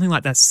something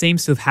like that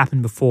seems to have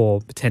happened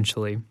before,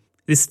 potentially.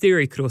 This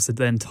theory could also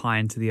then tie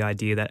into the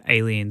idea that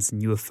aliens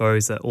and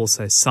UFOs are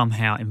also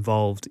somehow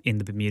involved in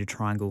the Bermuda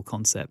Triangle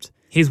concept.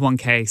 Here's one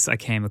case I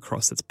came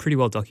across that's pretty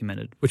well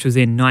documented, which was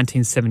in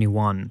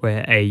 1971,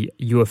 where a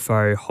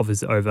UFO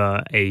hovers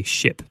over a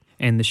ship.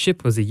 And the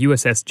ship was a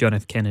USS John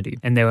F. Kennedy.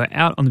 And they were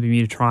out on the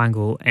Bermuda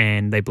Triangle,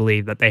 and they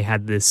believed that they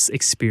had this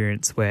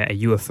experience where a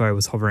UFO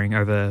was hovering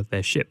over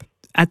their ship.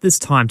 At this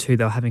time, too,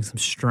 they were having some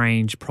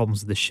strange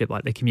problems with the ship,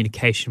 like their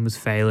communication was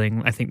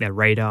failing. I think their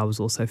radar was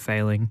also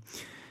failing.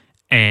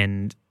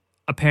 And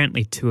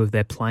apparently 2 of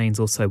their planes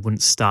also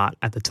wouldn't start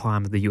at the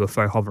time of the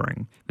UFO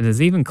hovering. And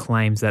there's even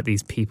claims that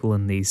these people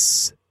in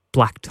these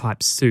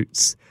black-type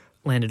suits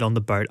landed on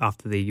the boat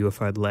after the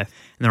UFO had left,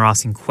 and they're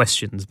asking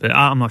questions, but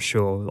I'm not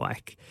sure,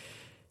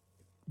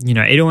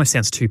 it almost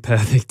sounds too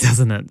perfect,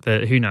 doesn't it?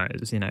 But who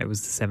knows? It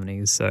was the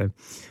 70s. So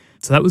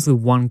that was the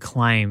one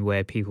claim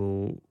where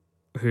people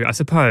who I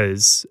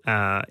suppose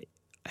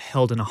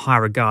held in a high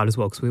regard as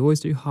well, because we always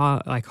do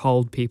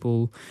hold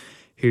people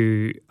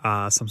who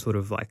are some sort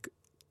of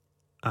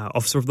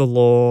officer of the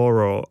law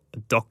or a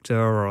doctor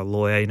or a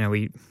lawyer.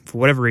 For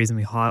whatever reason,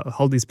 we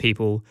hold these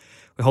people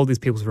We hold these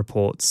people's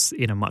reports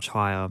in a much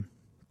higher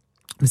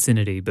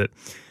vicinity, but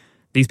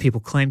these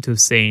people claim to have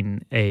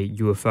seen a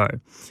UFO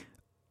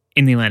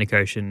in the Atlantic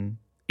Ocean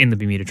in the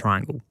Bermuda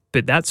Triangle.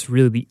 But that's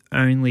really the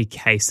only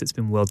case that's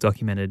been well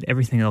documented.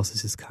 Everything else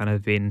has just kind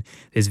of been,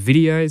 there's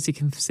videos you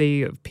can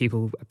see of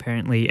people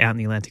apparently out in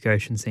the Atlantic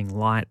Ocean seeing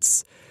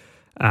lights.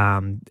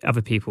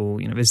 Other people,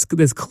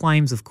 there's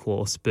claims, of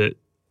course, but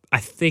I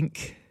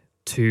think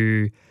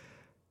to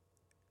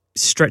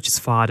stretch as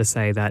far to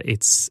say that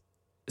it's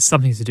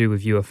something to do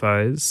with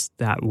UFOs,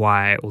 that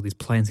why all these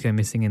planes go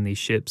missing in these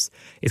ships,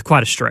 is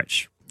quite a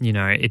stretch.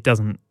 It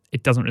doesn't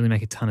really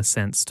make a ton of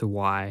sense to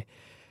why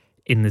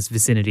in this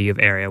vicinity of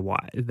area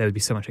why there would be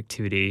so much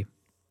activity.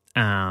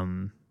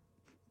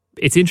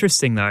 It's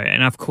interesting though,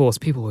 and of course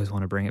people always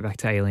want to bring it back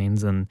to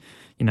aliens, and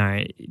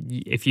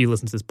if you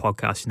listen to this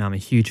podcast, I'm a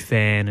huge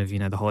fan of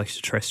the whole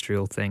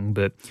extraterrestrial thing,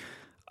 but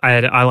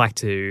I like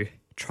to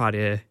try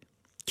to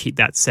keep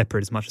that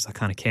separate as much as I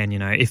kind of can.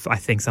 If I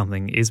think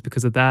something is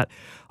because of that,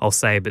 I'll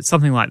say, but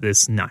something like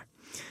this, no.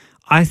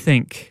 I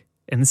think,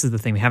 and this is the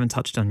thing we haven't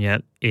touched on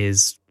yet,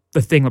 is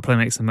the thing that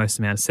probably makes the most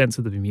amount of sense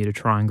with the Bermuda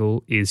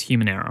Triangle is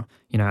human error.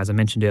 As I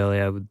mentioned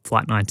earlier, with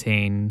Flight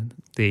 19,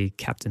 the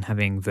captain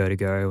having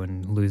vertigo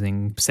and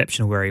losing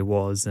perception of where he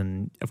was.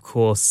 And of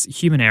course,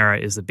 human error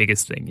is the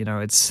biggest thing.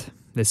 There's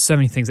so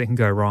many things that can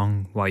go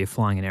wrong while you're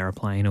flying an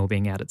airplane or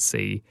being out at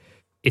sea.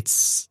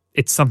 It's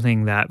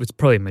something that was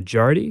probably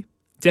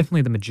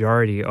definitely the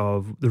majority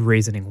of the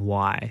reasoning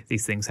why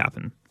these things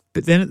happen.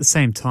 But then at the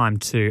same time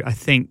too, I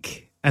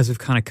think, as we've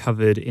kind of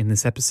covered in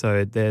this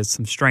episode, there's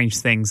some strange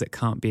things that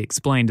can't be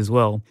explained as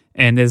well.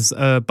 And there's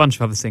a bunch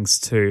of other things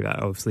too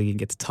that obviously you can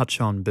get to touch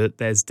on, but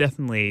there's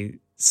definitely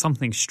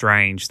something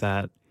strange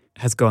that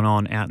has gone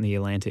on out in the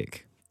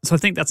Atlantic. So I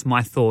think that's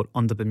my thought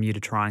on the Bermuda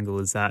Triangle,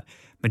 is that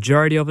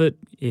majority of it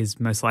is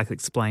most likely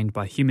explained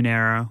by human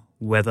error,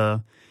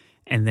 weather,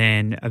 and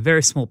then a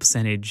very small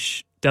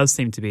percentage does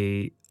seem to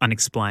be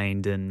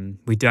unexplained, and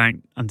we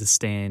don't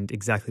understand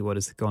exactly what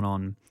has gone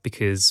on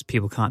because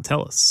people can't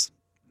tell us.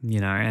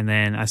 And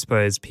then I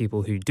suppose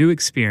people who do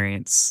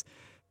experience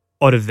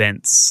odd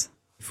events,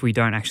 if we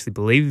don't actually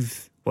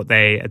believe what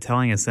they are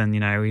telling us, then,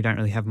 we don't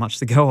really have much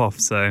to go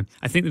off. So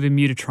I think the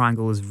Bermuda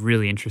Triangle is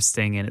really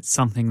interesting, and it's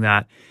something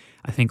that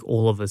I think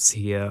all of us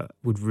here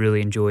would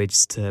really enjoy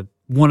just to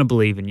want to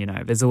believe in.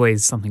 There's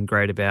always something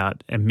great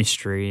about a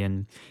mystery,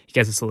 and it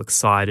gets us all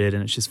excited,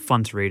 and it's just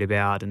fun to read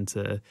about and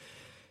to,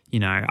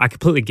 I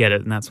completely get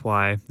it, and that's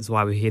why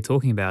we're here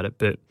talking about it.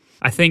 But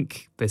I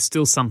think there's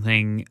still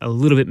something a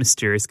little bit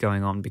mysterious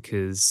going on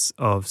because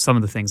of some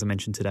of the things I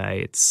mentioned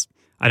today.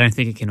 I don't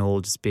think it can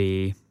all just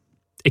be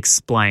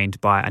explained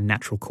by a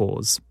natural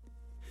cause.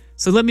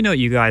 So let me know what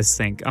you guys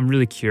think. I'm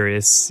really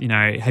curious.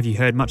 Have you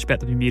heard much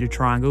about the Bermuda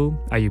Triangle?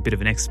 Are you a bit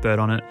of an expert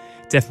on it?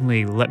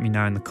 Definitely let me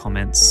know in the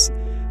comments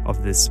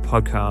of this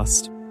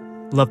podcast.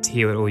 Love to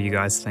hear what all you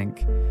guys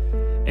think.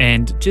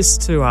 And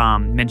just to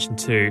mention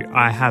too,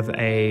 I have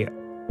a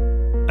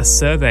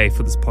survey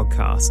for this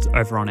podcast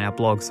over on our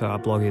blog. So our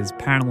blog is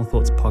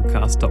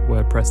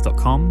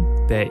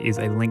paranormalthoughtspodcast.wordpress.com. There is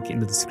a link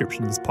in the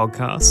description of this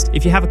podcast.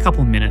 If you have a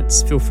couple of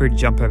minutes, feel free to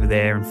jump over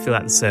there and fill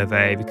out the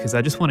survey, because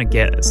I just want to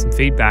get some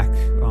feedback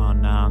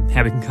on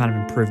how we can kind of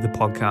improve the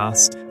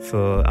podcast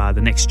for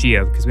the next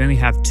year, because we only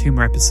have 2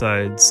 more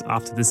episodes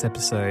after this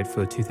episode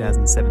for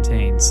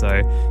 2017. So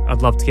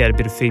I'd love to get a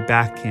bit of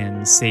feedback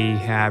and see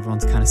how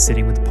everyone's kind of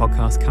sitting with the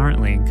podcast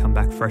currently and come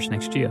back fresh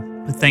next year.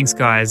 But thanks,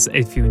 guys.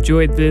 If you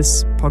enjoyed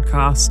this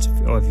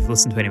podcast, or if you've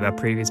listened to any of our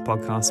previous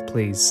podcasts,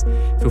 please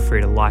feel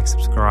free to like,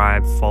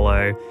 subscribe,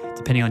 follow.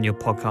 Depending on your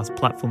podcast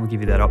platform, we'll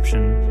give you that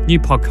option. New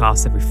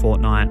podcasts every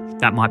fortnight.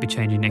 That might be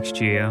changing next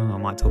year. I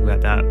might talk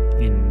about that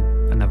in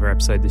another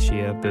episode this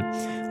year, but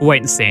we'll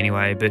wait and see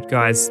anyway. But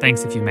guys,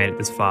 thanks if you made it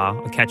this far.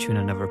 I'll catch you in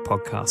another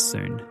podcast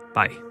soon.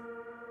 Bye.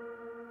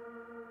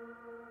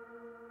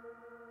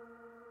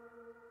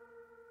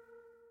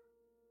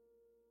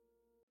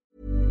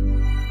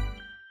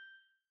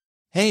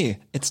 Hey,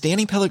 it's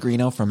Danny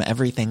Pellegrino from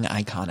Everything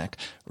Iconic.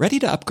 Ready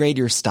to upgrade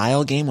your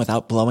style game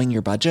without blowing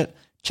your budget?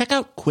 Check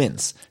out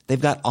Quince. They've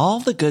got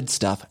all the good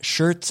stuff,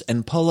 shirts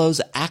and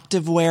polos,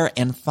 activewear,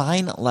 and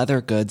fine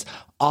leather goods,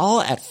 all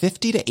at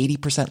 50 to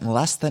 80%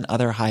 less than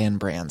other high-end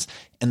brands.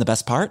 And the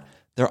best part?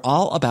 They're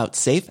all about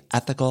safe,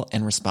 ethical,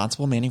 and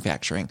responsible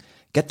manufacturing.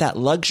 Get that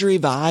luxury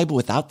vibe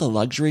without the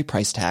luxury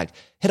price tag.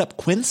 Hit up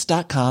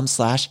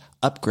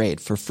quince.com/upgrade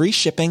for free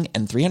shipping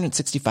and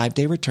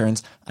 365-day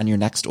returns on your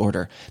next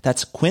order.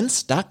 That's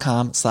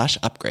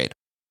quince.com/upgrade.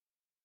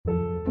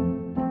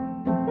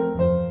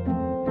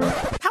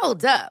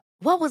 Hold up.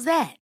 What was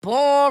that?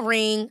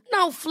 Boring.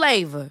 No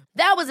flavor.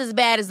 That was as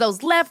bad as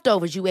those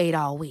leftovers you ate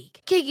all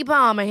week. Keke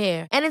Palmer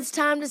here, and it's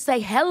time to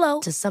say hello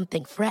to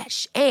something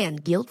fresh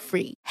and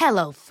guilt-free.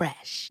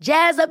 HelloFresh.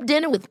 Jazz up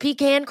dinner with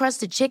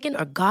pecan-crusted chicken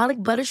or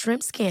garlic butter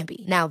shrimp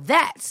scampi. Now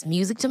that's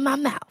music to my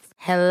mouth.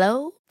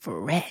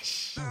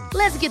 HelloFresh.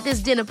 Let's get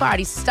this dinner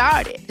party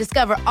started.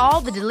 Discover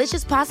all the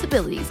delicious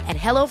possibilities at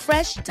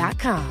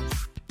HelloFresh.com.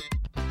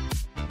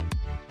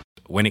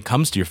 When it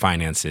comes to your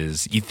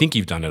finances, you think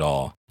you've done it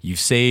all. You've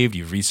saved,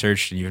 you've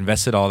researched, and you've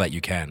invested all that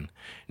you can.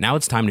 Now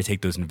it's time to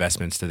take those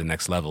investments to the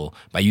next level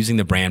by using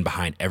the brand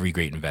behind every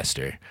great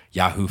investor,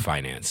 Yahoo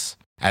Finance.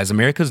 As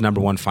America's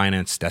 #1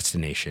 finance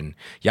destination,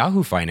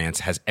 Yahoo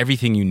Finance has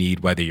everything you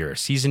need, whether you're a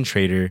seasoned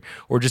trader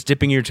or just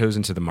dipping your toes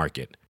into the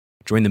market.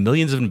 Join the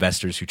millions of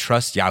investors who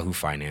trust Yahoo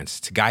Finance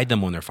to guide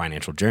them on their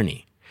financial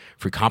journey.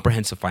 For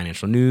comprehensive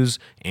financial news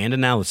and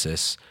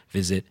analysis,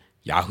 visit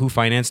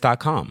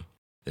yahoofinance.com,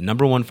 the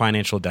 #1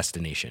 financial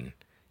destination,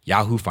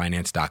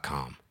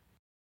 yahoofinance.com.